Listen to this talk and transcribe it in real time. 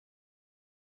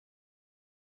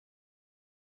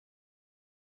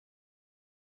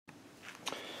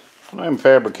What I'm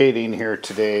fabricating here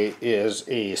today is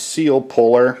a seal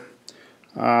puller.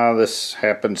 This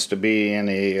happens to be in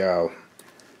a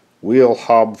wheel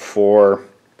hub for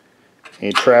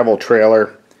a travel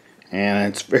trailer,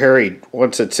 and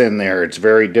once it's in there, it's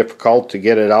very difficult to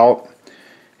get it out,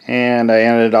 and I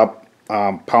ended up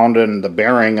pounding the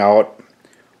bearing out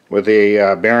with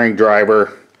a bearing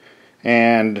driver,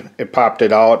 and it popped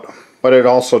it out, but it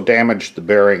also damaged the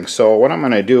bearing. So what I'm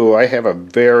going to do, I have a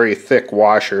very thick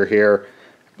washer here.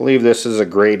 I believe this is a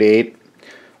grade 8.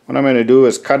 What I'm going to do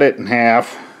is cut it in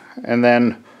half and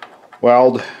then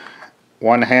weld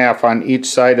one half on each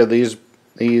side of these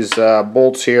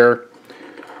bolts here.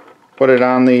 Put it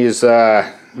on these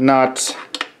nuts,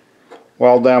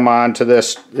 weld them onto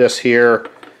this here,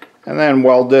 and then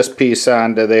weld this piece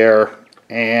onto there,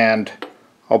 and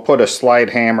I'll put a slide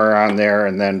hammer on there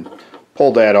and then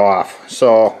pull that off.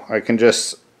 So I can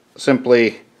just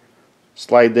simply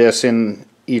slide this in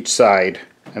each side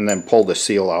and then pull the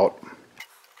seal out.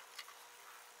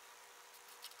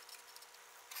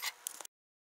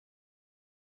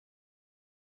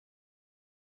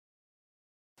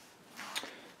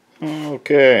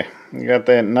 Okay, you got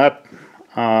that nut.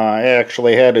 I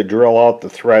actually had to drill out the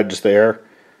threads there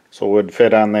so it would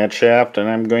fit on that shaft, and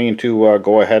I'm going to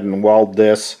go ahead and weld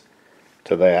this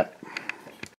to that.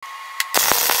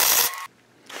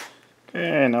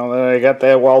 Okay, now that I got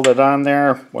that welded on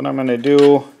there, what I'm going to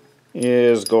do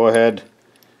is go ahead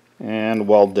and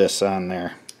weld this on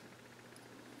there.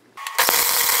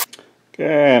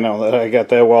 Okay, now that I got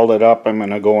that welded up, I'm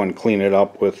going to go and clean it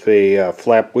up with a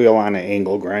flap wheel on an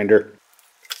angle grinder.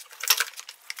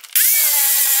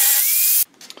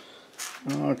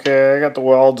 Okay, I got the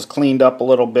welds cleaned up a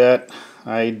little bit.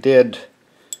 I did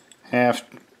have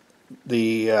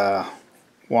the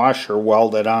washer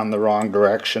welded on the wrong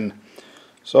direction,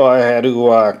 so I had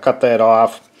to cut that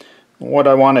off. What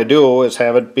I want to do is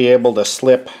have it be able to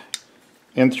slip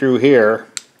in through here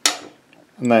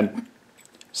and then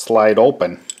slide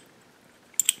open.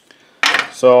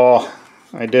 So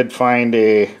I did find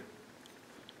a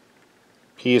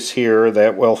piece here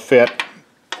that will fit.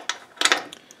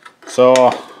 So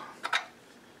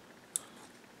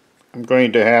I'm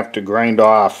going to have to grind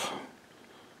off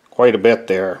quite a bit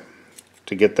there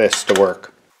to get this to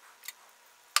work.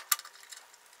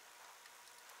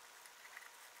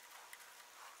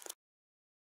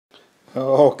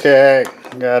 Okay,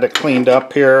 got it cleaned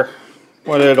up here.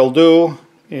 What it'll do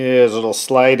is it'll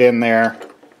slide in there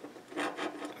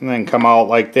and then come out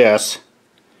like this,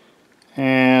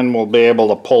 and we'll be able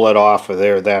to pull it off of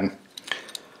there then.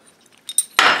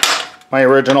 My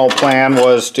original plan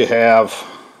was to have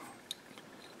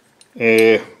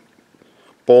a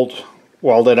bolt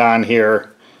welded on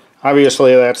here.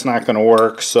 Obviously that's not going to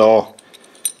work, so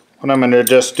what I'm going to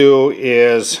just do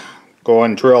is go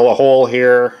and drill a hole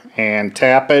here and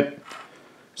tap it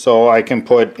so I can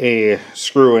put a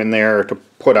screw in there to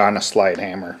put on a slide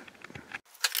hammer.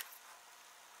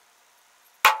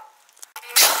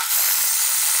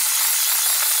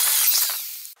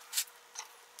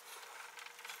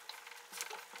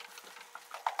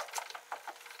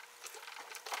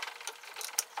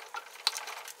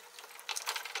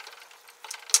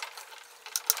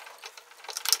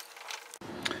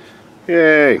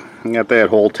 Okay, I got that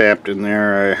hole tapped in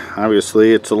there.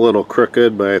 Obviously it's a little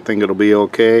crooked, but I think it'll be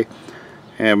okay.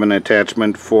 I have an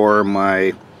attachment for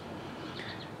my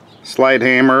slide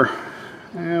hammer,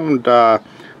 and I'm going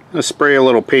to spray a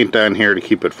little paint on here to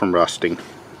keep it from rusting.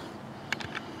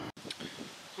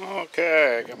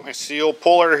 Okay, I got my seal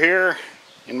puller here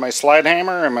in my slide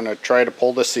hammer. I'm going to try to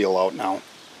pull the seal out now.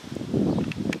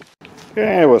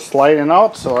 Okay, it was sliding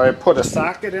out, so I put a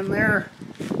socket in there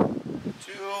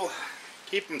to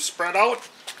keep them spread out.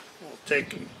 We'll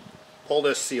pull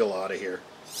this seal out of here.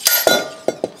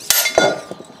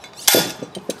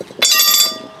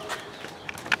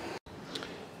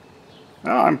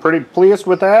 Well, I'm pretty pleased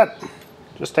with that.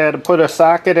 Just had to put a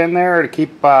socket in there to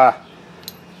keep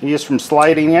these from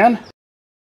sliding in.